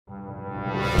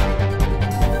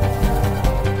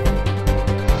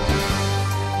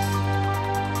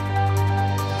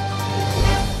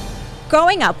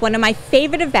Growing up, one of my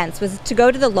favorite events was to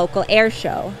go to the local air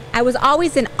show. I was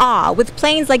always in awe with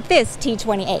planes like this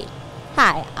T-28.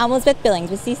 Hi, I'm Elizabeth Billings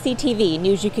with CCTV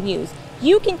News You Can Use.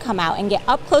 You can come out and get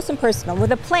up close and personal with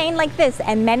a plane like this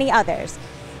and many others.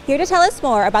 Here to tell us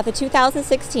more about the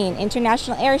 2016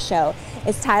 International Air Show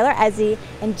is Tyler Ezzi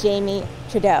and Jamie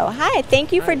Trudeau. Hi,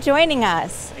 thank you for joining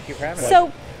us. Thank you for having us.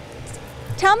 So,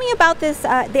 tell me about this,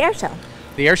 the air show.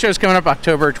 The air show is coming up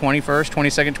October 21st,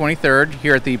 22nd, 23rd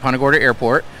here at the Punta Gorda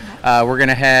Airport. We're going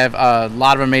to have a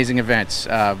lot of amazing events.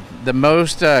 The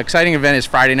most exciting event is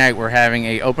Friday night. We're having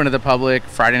a open to the public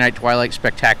Friday night Twilight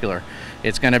Spectacular.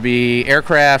 It's going to be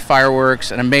aircraft,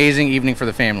 fireworks, an amazing evening for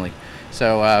the family.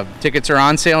 So tickets are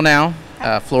on sale now.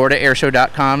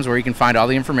 FloridaAirShow.com is where you can find all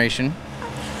the information.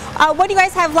 What do you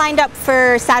guys have lined up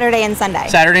for Saturday and Sunday?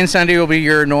 Saturday and Sunday will be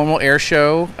your normal air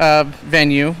show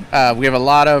venue. We have a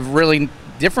lot of really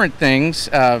different things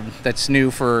that's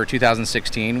new for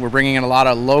 2016. We're bringing in a lot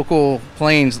of local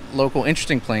planes, local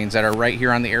interesting planes that are right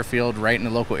here on the airfield, right in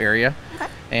the local area. Okay.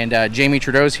 And Jamie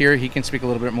Trudeau's here. He can speak a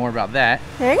little bit more about that.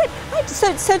 Very good. Right.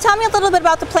 So tell me a little bit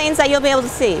about the planes that you'll be able to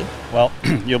see. Well,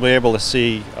 you'll be able to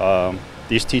see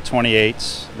these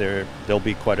T-28s. There'll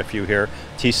be quite a few here.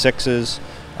 T-6s,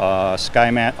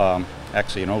 Skyman,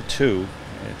 actually an 02.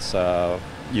 It's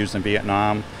used in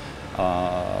Vietnam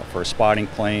for a spotting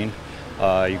plane.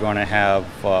 You're going to have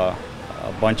a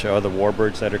bunch of other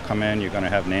warbirds that are come in. You're going to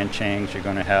have Nanchangs. You're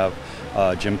going to have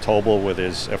Jim Tobel with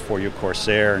his F-4U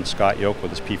Corsair and Scott Yoke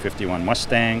with his P-51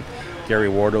 Mustang. Gary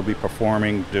Ward will be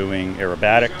performing, doing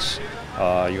aerobatics.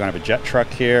 You're going to have a jet truck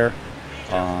here.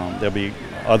 There'll be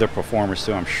other performers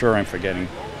too. I'm sure I'm forgetting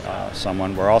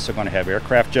someone. We're also going to have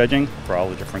aircraft judging for all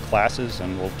the different classes,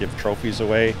 and we'll give trophies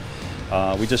away.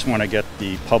 We just want to get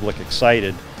the public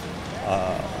excited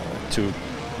to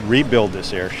rebuild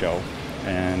this air show,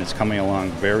 and it's coming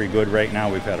along very good right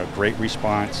now. We've had a great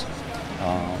response.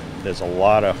 There's a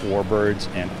lot of warbirds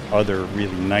and other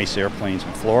really nice airplanes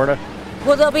in Florida.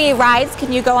 Will there be rides?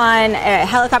 Can you go on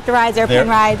helicopter rides, airplane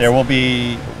rides? There will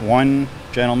be one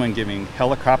gentleman giving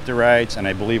helicopter rides, and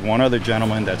I believe one other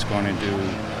gentleman that's going to do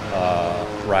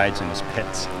rides in his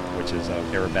pits, which is an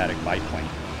aerobatic biplane,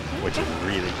 which is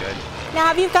really good. Now,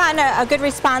 have you gotten a good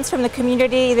response from the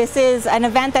community? This is an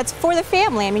event that's for the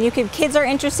family. I mean, kids are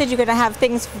interested. You're going to have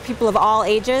things for people of all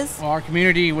ages. Well, our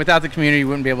community, without the community, we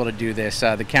wouldn't be able to do this.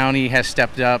 The county has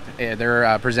stepped up. They're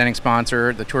a presenting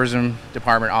sponsor. The tourism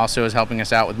department also is helping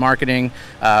us out with marketing.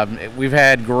 We've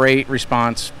had great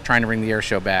response trying to bring the air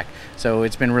show back. So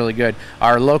it's been really good.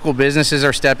 Our local businesses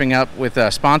are stepping up with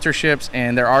sponsorships,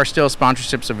 and there are still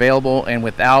sponsorships available. And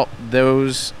without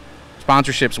those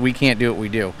sponsorships, we can't do what we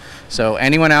do. So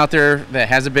anyone out there that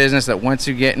has a business that wants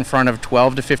to get in front of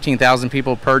 12 to 15,000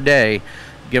 people per day,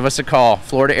 give us a call.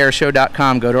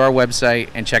 FloridaAirShow.com. Go to our website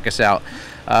and check us out.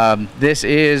 This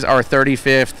is our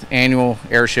 35th annual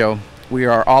air show. We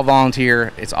are all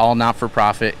volunteer. It's all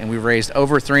not-for-profit, and we've raised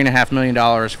over $3.5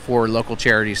 million for local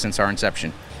charities since our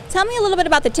inception. Tell me a little bit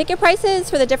about the ticket prices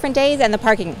for the different days and the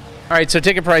parking. All right, so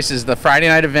ticket prices. The Friday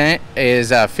night event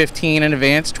is $15 in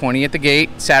advance, $20 at the gate.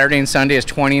 Saturday and Sunday is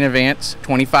 $20 in advance,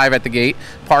 $25 at the gate.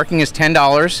 Parking is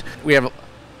 $10. We have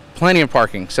plenty of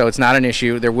parking, so it's not an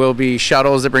issue. There will be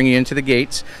shuttles that bring you into the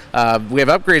gates. We have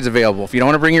upgrades available. If you don't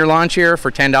want to bring your lawn chair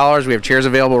for $10, we have chairs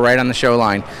available right on the show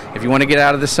line. If you want to get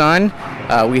out of the sun,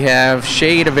 we have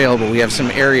shade available. We have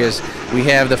some areas. We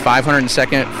have the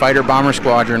 502nd Fighter Bomber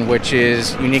Squadron, which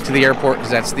is unique to the airport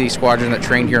because that's the squadron that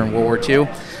trained here in World War II.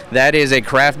 That is a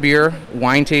craft beer,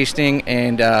 wine tasting,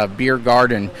 and beer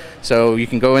garden. So you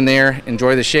can go in there,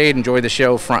 enjoy the shade, enjoy the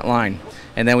show front line.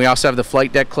 And then we also have the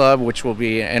Flight Deck Club, which will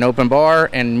be an open bar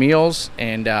and meals,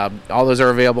 and all those are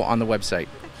available on the website.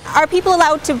 Are people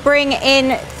allowed to bring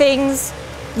in things?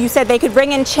 You said they could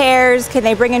bring in chairs. Can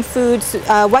they bring in foods?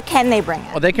 What can they bring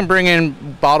in? Well, they can bring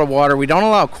in bottled water. We don't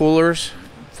allow coolers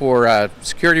for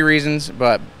security reasons,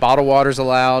 but bottled water is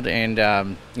allowed, and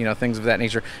things of that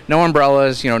nature. No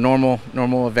umbrellas,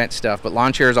 normal event stuff, but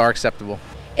lawn chairs are acceptable.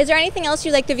 Is there anything else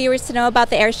you'd like the viewers to know about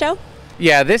the air show?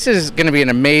 Yeah, this is going to be an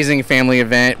amazing family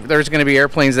event. There's going to be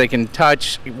airplanes they can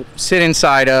touch, sit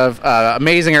inside of,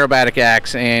 amazing aerobatic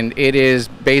acts, and it is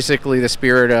basically the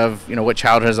spirit of what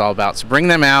childhood is all about. So bring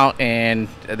them out, and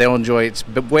they'll enjoy it.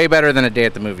 It's way better than a day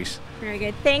at the movies. Very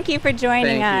good. Thank you for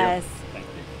joining us. Thank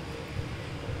you.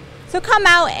 So come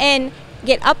out and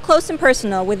get up close and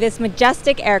personal with this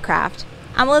majestic aircraft.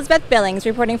 I'm Elizabeth Billings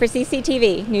reporting for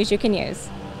CCTV News You Can Use.